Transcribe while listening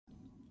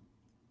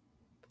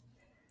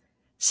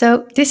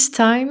So, this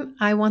time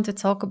I want to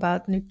talk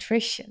about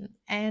nutrition.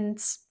 And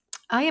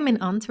I am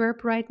in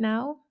Antwerp right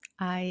now.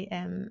 I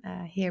am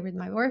here with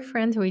my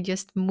boyfriend. We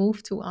just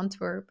moved to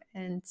Antwerp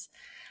and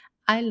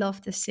I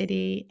love the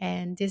city.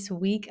 And this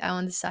week I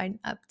want to sign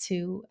up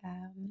to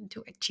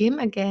a gym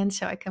again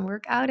so I can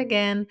work out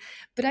again.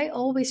 But I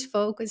always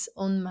focus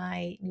on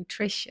my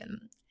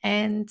nutrition.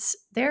 And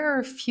there are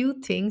a few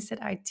things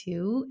that I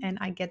do, and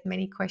I get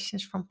many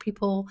questions from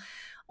people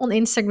on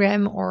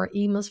Instagram or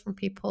emails from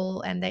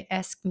people, and they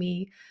ask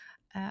me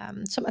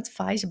some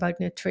advice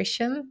about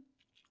nutrition.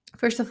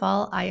 First of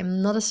all, I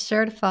am not a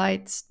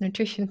certified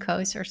nutrition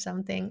coach or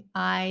something.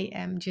 I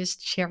am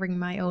just sharing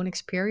my own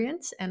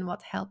experience and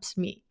what helps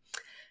me.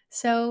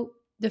 So,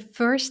 the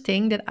first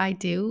thing that I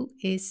do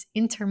is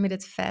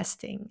intermittent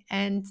fasting.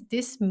 And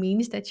this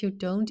means that you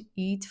don't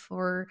eat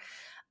for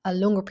a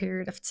longer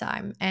period of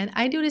time. And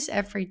I do this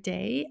every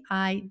day.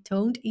 I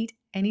don't eat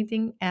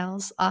anything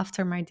else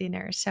after my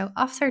dinner. So,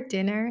 after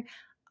dinner,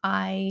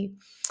 I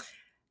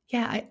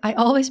I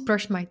always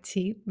brush my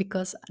teeth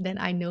because then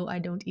I know I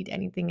don't eat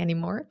anything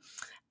anymore.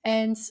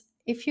 And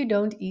if you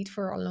don't eat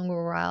for a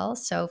longer while,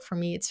 so for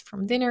me it's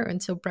from dinner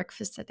until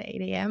breakfast at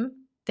 8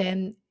 a.m.,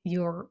 then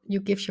you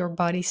give your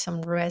body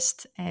some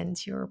rest and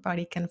your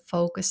body can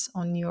focus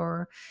on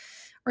your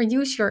or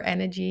use your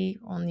energy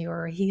on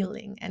your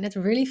healing. And it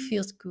really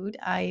feels good.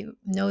 I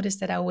notice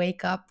that I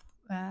wake up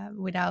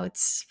without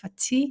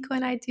fatigue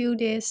when I do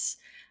this.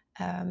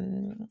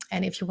 And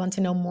if you want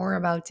to know more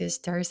about this,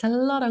 there's a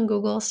lot on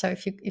Google. So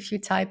if you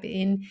type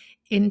in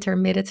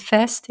intermittent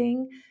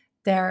fasting,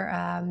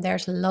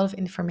 there's a lot of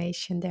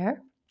information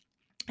there.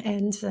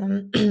 And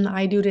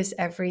I do this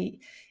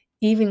every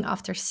evening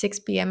after 6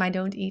 p.m. I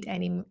don't eat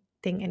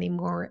anything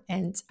anymore,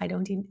 and I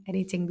don't eat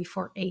anything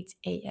before 8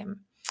 a.m.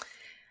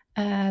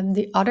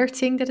 The other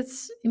thing that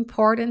is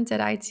important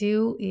that I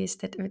do is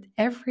that with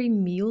every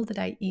meal that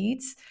I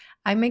eat,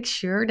 I make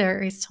sure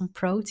there is some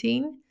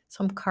protein,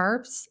 some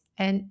carbs,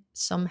 and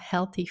some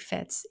healthy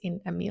fats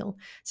in a meal.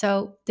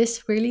 So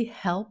this really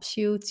helps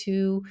you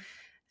to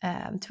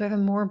have a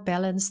more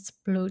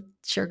balanced blood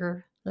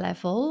sugar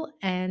level.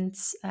 And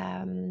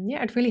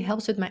it really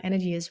helps with my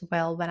energy as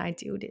well when I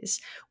do this.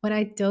 When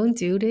I don't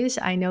do this,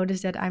 I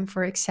notice that I'm,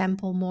 for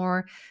example,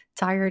 more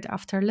tired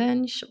after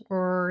lunch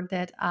or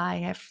that I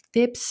have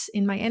dips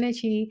in my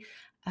energy.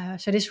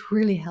 So this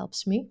really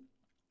helps me.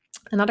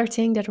 Another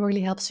thing that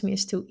really helps me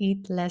is to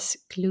eat less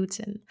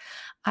gluten.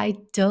 I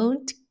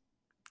don't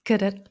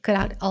cut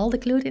out all the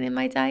gluten in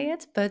my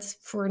diet, but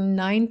for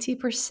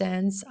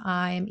 90%,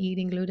 I'm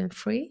eating gluten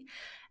free.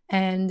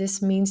 And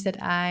this means that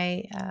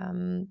I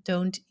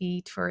don't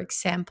eat, for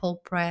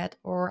example, bread,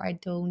 or I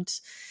don't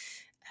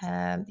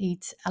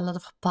eat a lot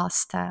of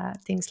pasta,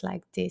 things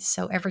like this.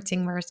 So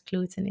everything where there's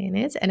gluten in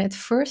it. And at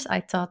first, I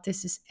thought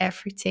this is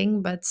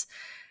everything, but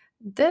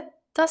that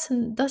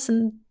doesn't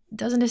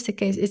is the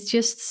case. It's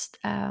just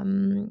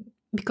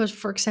because,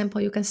 for example,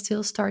 you can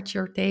still start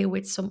your day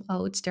with some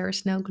oats. There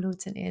is no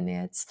gluten in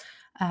it.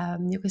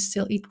 You can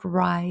still eat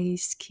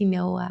rice,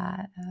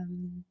 quinoa,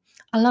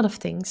 a lot of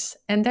things.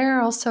 And there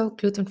are also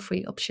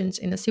gluten-free options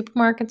in the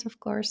supermarket, of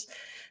course.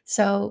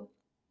 So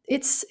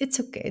it's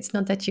okay. It's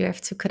not that you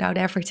have to cut out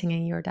everything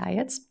in your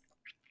diet.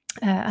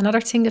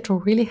 Another thing that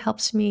really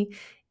helps me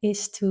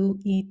is to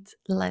eat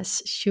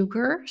less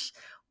sugars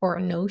or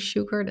no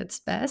sugar, that's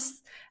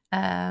best.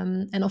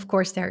 And of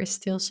course, there is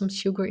still some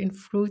sugar in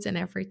fruit and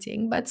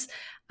everything, but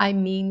I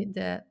mean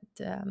the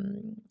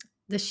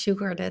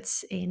sugar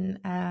that's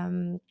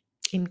in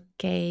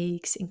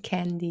cakes, in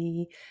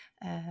candy,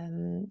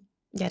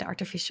 the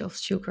artificial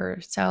sugar.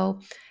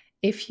 So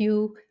if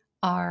you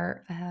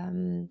are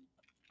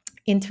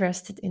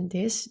interested in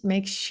this,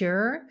 make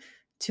sure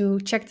to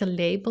check the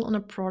label on a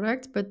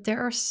product. But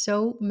there are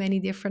so many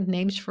different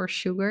names for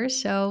sugar.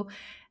 So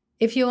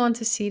if you want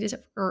to see this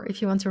or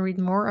if you want to read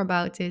more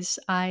about this,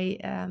 I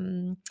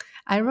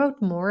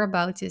wrote more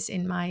about this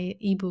in my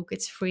ebook.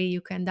 It's free.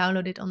 You can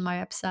download it on my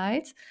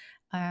website.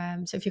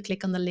 So if you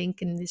click on the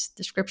link in this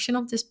description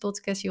of this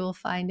podcast, you will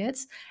find it.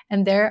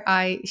 And there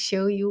I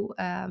show you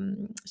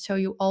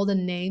all the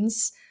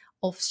names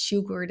of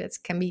sugar that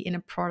can be in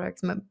a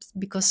product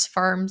because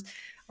farms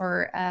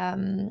or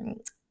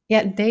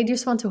they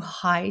just want to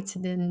hide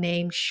the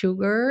name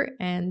sugar.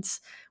 And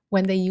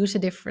when they use a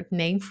different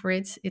name for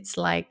it, it's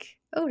like,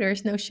 oh,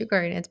 there's no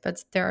sugar in it,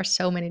 but there are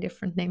so many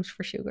different names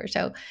for sugar.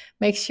 So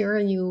make sure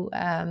you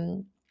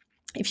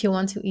if you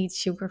want to eat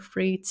sugar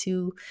free,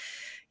 to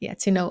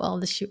know all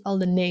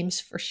the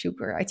names for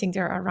sugar. I think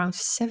there are around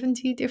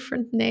 70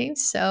 different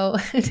names. So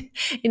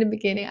in the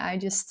beginning, I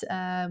just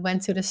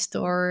went to the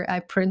store. I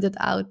printed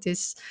out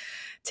this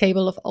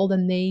table of all the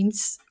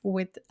names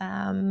with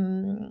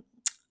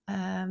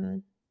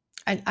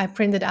I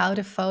printed out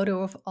a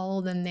photo of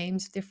all the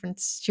names of different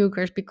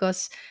sugars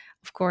because,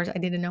 of course, I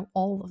didn't know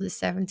all of the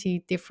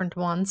 70 different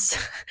ones.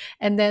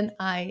 And then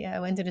I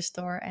went to the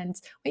store, and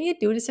when you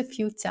do this a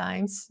few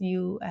times,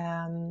 you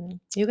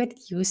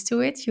get used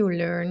to it. You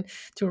learn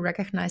to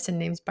recognize the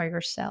names by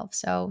yourself.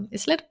 So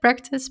it's a little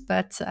practice,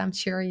 but I'm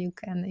sure you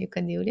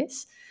can do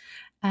this.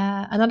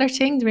 Another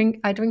thing,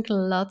 I drink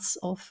lots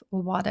of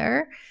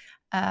water.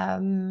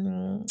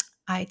 Um,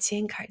 I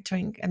think I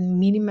drink a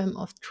minimum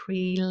of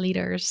 3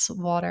 liters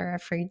water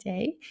every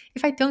day.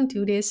 If I don't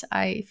do this,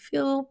 I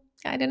feel,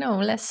 I don't know,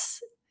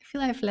 less. I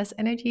feel I have less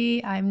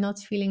energy. I'm not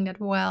feeling that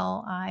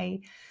well. I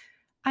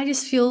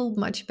just feel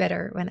much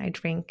better when I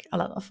drink a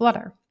lot of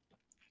water.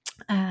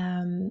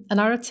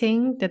 Another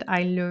thing that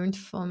I learned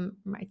from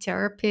my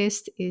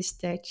therapist is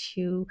that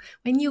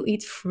when you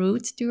eat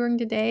fruit during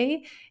the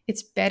day,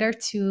 it's better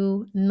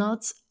to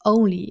not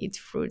only eat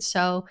fruit.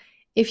 So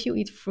if you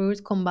eat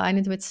fruit, combine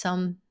it with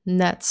some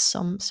nuts,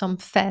 some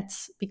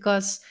fats,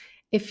 because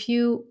if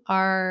you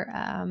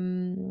are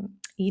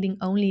eating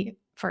only,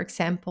 for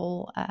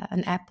example,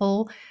 an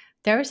apple,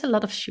 there is a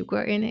lot of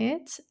sugar in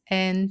it,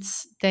 and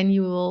then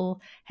you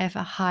will have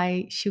a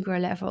high sugar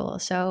level.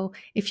 So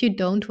if you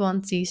don't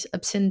want these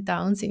ups and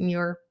downs in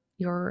your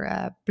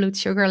blood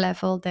sugar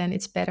level, then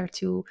it's better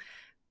to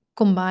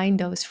combine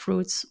those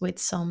fruits with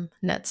some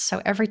nuts.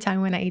 So every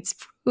time when I eat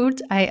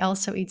fruit, I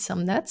also eat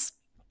some nuts.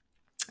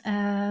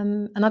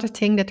 Another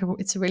thing that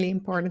it's really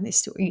important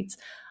is to eat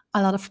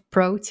a lot of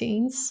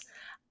proteins.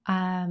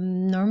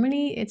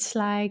 Normally, it's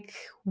like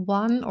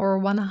 1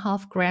 or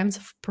 1.5 grams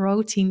of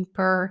protein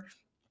per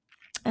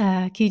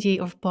kg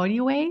of body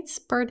weight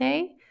per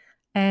day.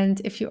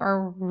 And if you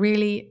are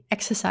really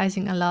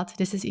exercising a lot,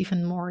 this is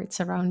even more.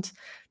 It's around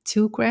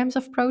 2 grams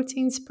of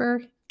proteins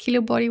per kilo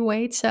body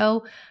weight.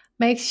 So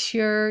make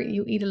sure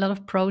you eat a lot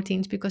of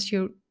proteins because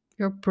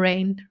your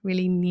brain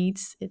really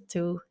needs it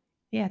to,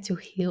 yeah, to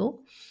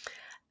heal.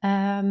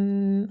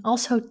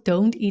 Also,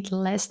 don't eat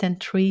less than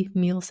 3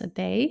 meals a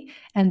day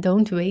and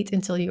don't wait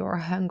until you are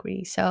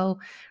hungry. So,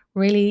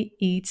 really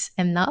eat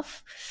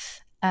enough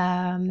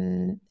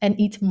and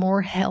eat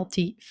more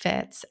healthy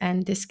fats.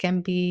 And this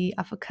can be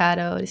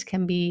avocado, this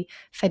can be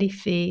fatty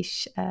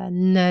fish,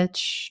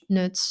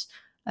 nuts,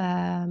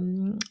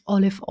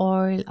 olive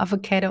oil,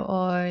 avocado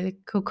oil,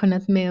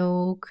 coconut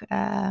milk,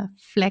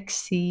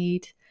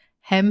 flaxseed,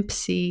 hemp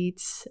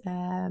seeds,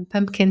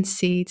 pumpkin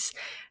seeds.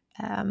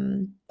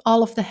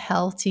 All of the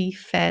healthy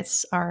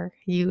fats are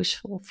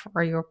useful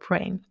for your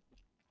brain.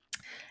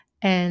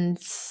 And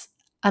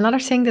another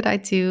thing that I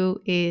do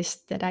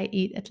is that I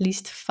eat at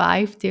least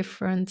 5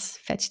 different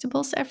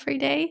vegetables every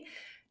day.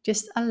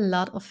 Just a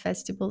lot of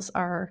vegetables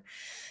are,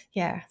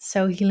 yeah,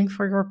 so healing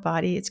for your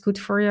body. It's good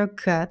for your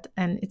gut,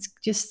 and it's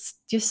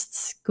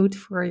just good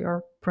for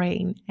your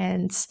brain.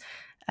 And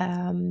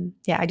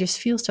yeah, I just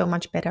feel so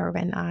much better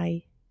when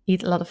I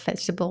eat a lot of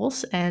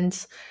vegetables. And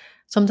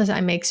sometimes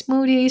I make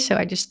smoothies, so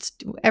I just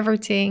do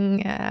everything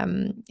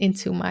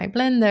into my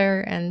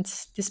blender, and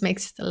this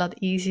makes it a lot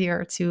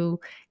easier to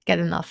get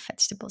enough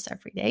vegetables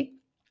every day.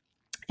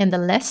 And the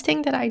last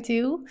thing that I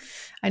do,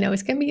 I know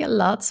it can be a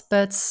lot,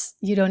 but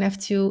you don't have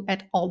to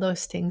add all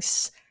those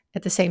things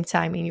at the same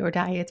time in your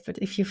diet. But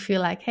if you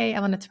feel like, hey, I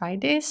want to try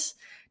this,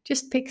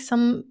 just pick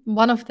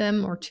one of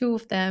them or two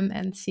of them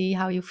and see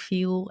how you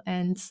feel.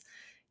 And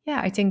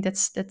yeah, I think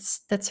that's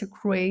a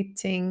great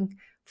thing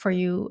for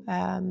you.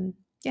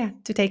 Yeah,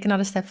 to take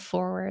another step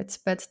forward,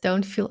 but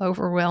don't feel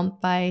overwhelmed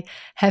by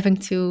having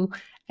to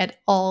add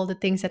all the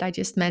things that I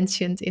just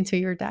mentioned into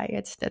your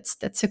diet.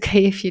 That's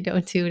okay if you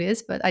don't do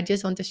this, but I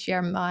just want to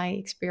share my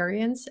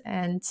experience,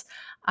 and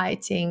I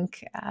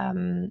think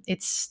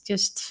it's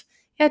just,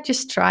 yeah,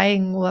 just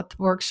trying what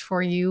works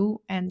for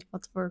you and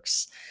what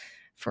works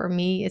for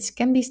me. It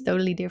can be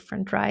totally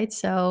different, right?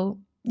 So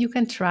you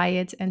can try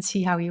it and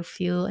see how you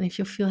feel. And if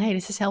you feel, hey,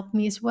 this has helped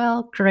me as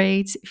well,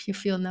 great. If you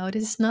feel, no,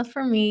 this is not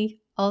for me,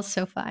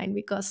 also fine,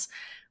 because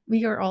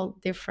we are all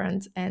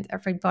different and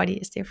everybody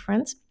is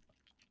different.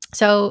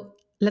 So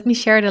let me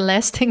share the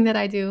last thing that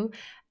I do.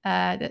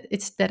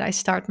 It's that I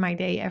start my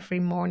day every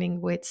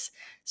morning with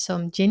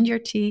some ginger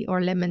tea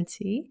or lemon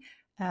tea.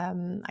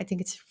 I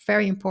think it's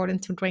very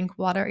important to drink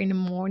water in the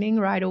morning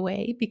right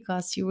away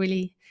because you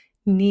really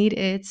need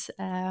it.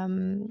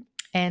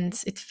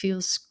 And it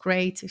feels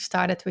great to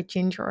start it with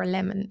ginger or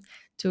lemon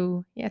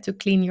to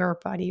clean your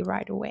body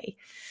right away.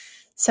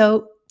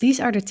 So these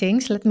are the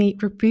things. Let me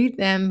repeat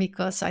them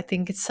because I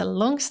think it's a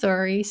long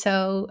story.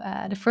 So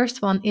the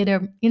first one,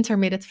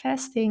 intermittent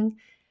fasting.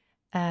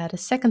 The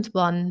second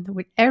one,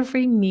 with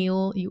every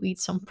meal, you eat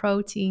some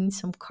protein,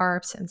 some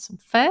carbs, and some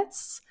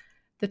fats.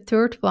 The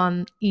third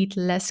one, eat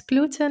less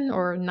gluten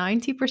or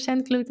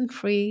 90% gluten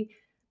free.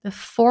 The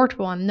fourth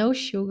one, no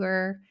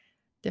sugar.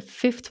 The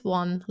fifth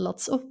one,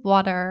 lots of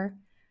water.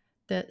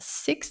 The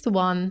sixth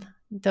one,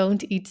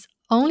 don't eat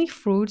only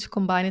fruit,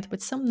 combine it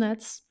with some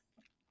nuts.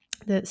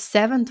 The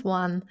seventh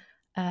one,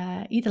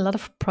 eat a lot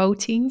of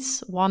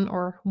proteins, 1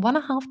 or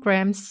 1.5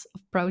 grams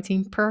of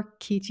protein per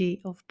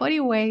kg of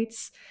body weight.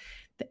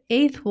 The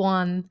eighth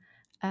one,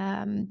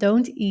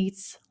 don't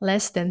eat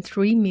less than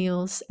 3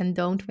 meals and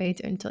don't wait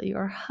until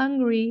you're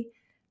hungry.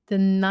 The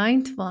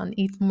ninth one,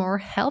 eat more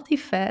healthy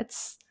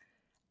fats.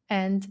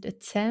 And the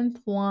 10th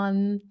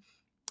one,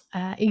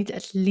 eat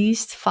at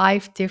least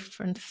 5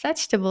 different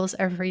vegetables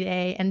every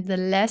day. And the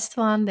last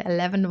one, the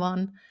 11th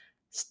one,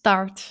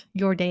 start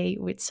your day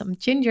with some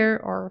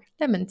ginger or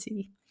lemon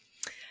tea.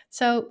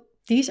 So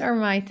these are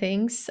my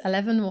things,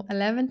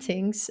 11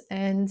 things.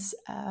 And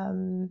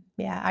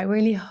yeah, I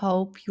really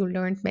hope you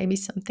learned maybe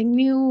something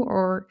new,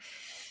 or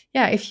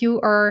yeah, if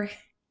you are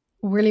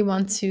really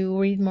want to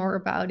read more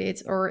about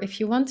it, or if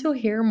you want to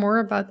hear more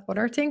about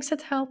other things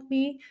that helped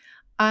me,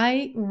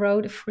 I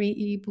wrote a free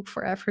ebook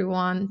for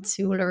everyone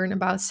to learn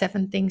about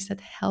 7 things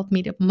that helped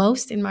me the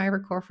most in my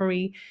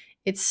recovery.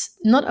 It's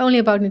not only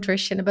about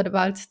nutrition, but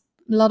about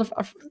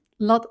a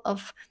lot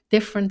of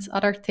different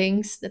other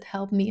things that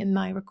helped me in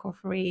my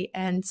recovery.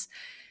 And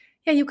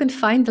yeah, you can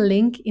find the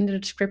link in the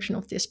description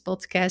of this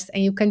podcast,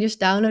 and you can just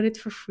download it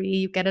for free.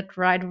 You get it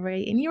right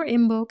away in your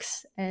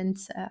inbox, and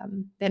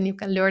then you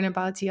can learn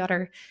about the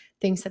other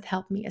things that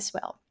help me as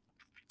well.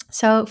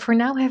 So for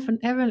now, have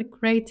a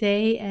great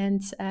day.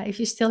 And if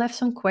you still have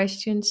some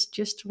questions,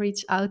 just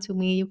reach out to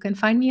me. You can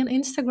find me on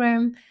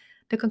Instagram,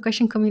 the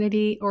Concussion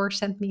Community, or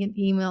send me an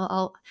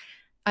email.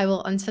 I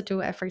will answer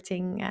to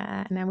everything,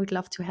 and I would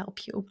love to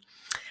help you.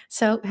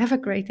 So have a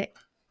great day.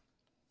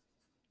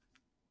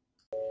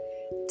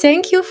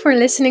 Thank you for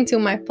listening to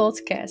my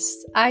podcast.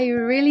 I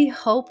really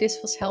hope this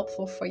was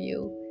helpful for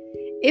you.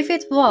 If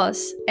it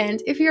was,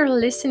 and if you're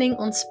listening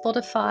on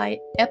Spotify,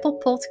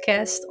 Apple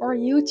Podcast, or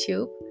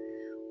YouTube,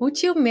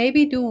 would you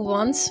maybe do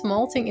one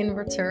small thing in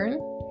return?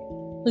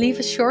 Leave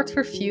a short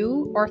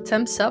review or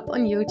thumbs up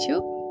on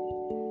YouTube.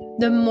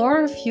 The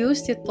more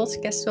reviews this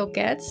podcast will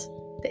get,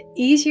 the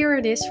easier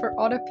it is for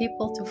other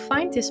people to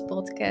find this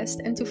podcast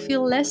and to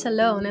feel less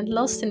alone and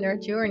lost in their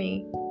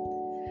journey.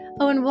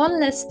 Oh, and one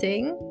last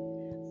thing.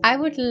 I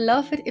would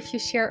love it if you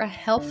share a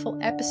helpful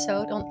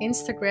episode on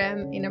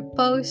Instagram in a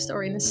post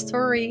or in a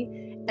story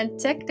and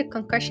tag the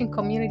concussion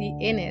community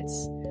in it.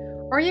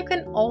 Or you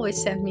can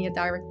always send me a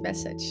direct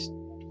message.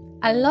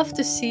 I love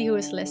to see who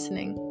is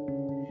listening.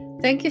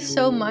 Thank you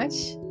so much,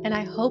 and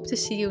I hope to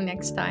see you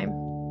next time.